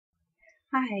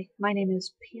Hi, my name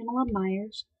is Pamela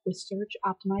Myers with Search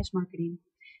Optimized Marketing.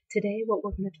 Today, what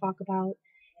we're going to talk about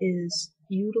is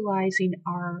utilizing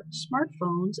our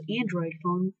smartphones, Android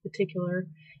phone in particular,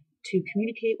 to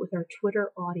communicate with our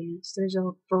Twitter audience. There's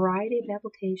a variety of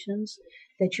applications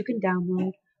that you can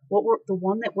download. The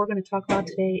one that we're going to talk about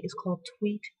today is called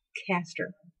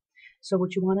Tweetcaster. So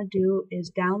what you want to do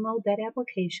is download that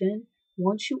application.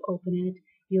 Once you open it,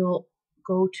 you'll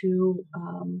go to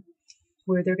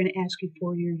where they're going to ask you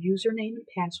for your username and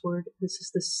password. This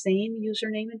is the same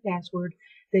username and password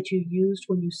that you used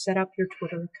when you set up your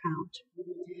Twitter account.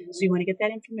 So you want to get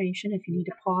that information. If you need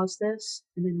to pause this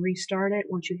and then restart it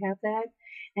once you have that,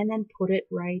 and then put it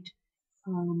right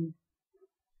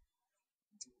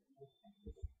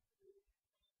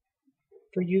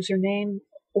for username,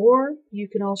 or you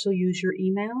can also use your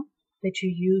email that you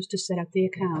use to set up the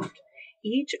account.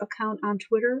 Each account on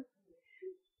Twitter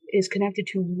is connected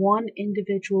to one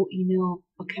individual email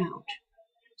account.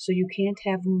 So you can't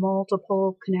have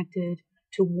multiple connected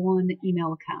to one email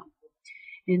account.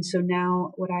 And so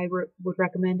now what I would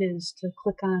recommend is to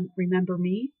click on Remember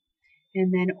Me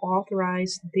and then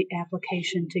authorize the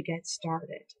application to get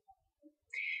started.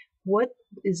 What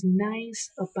is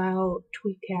nice about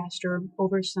Tweetcaster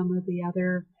over some of the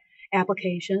other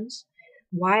applications,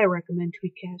 why I recommend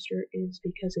Tweetcaster, is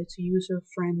because it's user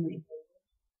friendly.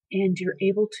 And you're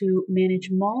able to manage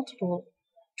multiple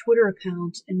Twitter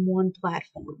accounts in one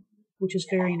platform, which is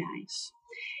very nice.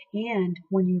 And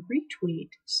when you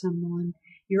retweet someone,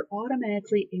 you're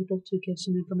automatically able to give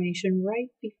some information right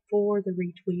before the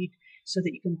retweet so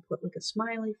that you can put like a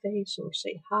smiley face or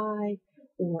say hi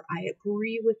or I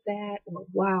agree with that or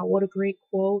wow, what a great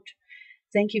quote.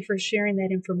 Thank you for sharing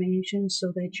that information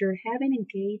so that you're having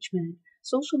engagement.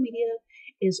 Social media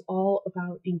is all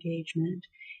about engagement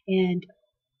and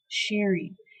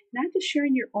sharing, not just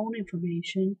sharing your own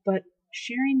information, but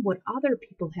sharing what other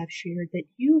people have shared that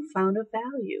you found of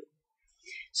value.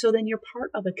 So then you're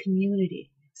part of a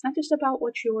community. It's not just about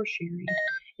what you're sharing,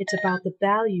 it's about the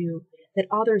value that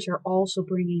others are also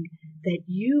bringing that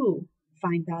you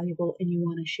find valuable and you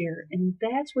want to share. And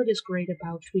that's what is great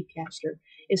about Tweetcaster,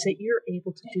 is that you're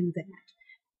able to do that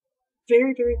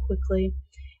very, very quickly,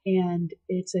 and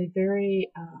it's a very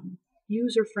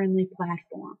user-friendly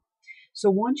platform. So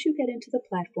once you get into the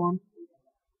platform,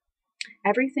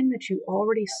 everything that you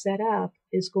already set up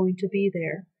is going to be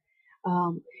there.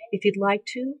 If you'd like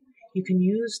to, you can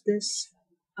use this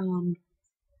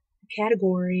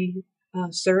category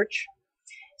search.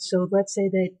 So let's say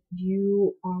that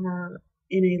you are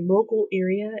in a local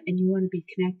area and you want to be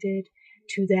connected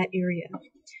to that area,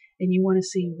 and you want to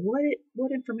see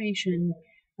what information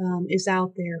is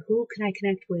out there. Who can I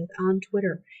connect with on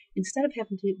Twitter? Instead of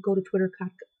having to go to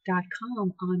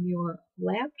twitter.com on your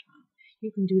laptop,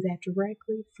 you can do that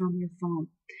directly from your phone.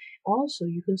 Also,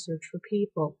 you can search for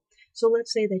people. So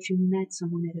let's say that you met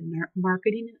someone at a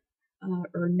marketing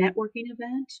or networking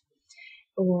event,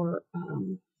 or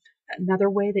another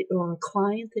way that, or a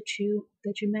client that you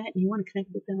met and you want to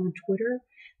connect with them on Twitter,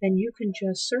 then you can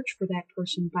just search for that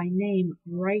person by name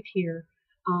right here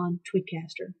on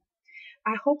Tweetcaster.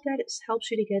 I hope that it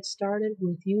helps you to get started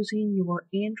with using your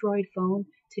Android phone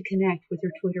to connect with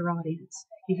your Twitter audience.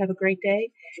 You have a great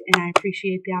day, and I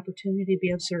appreciate the opportunity to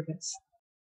be of service.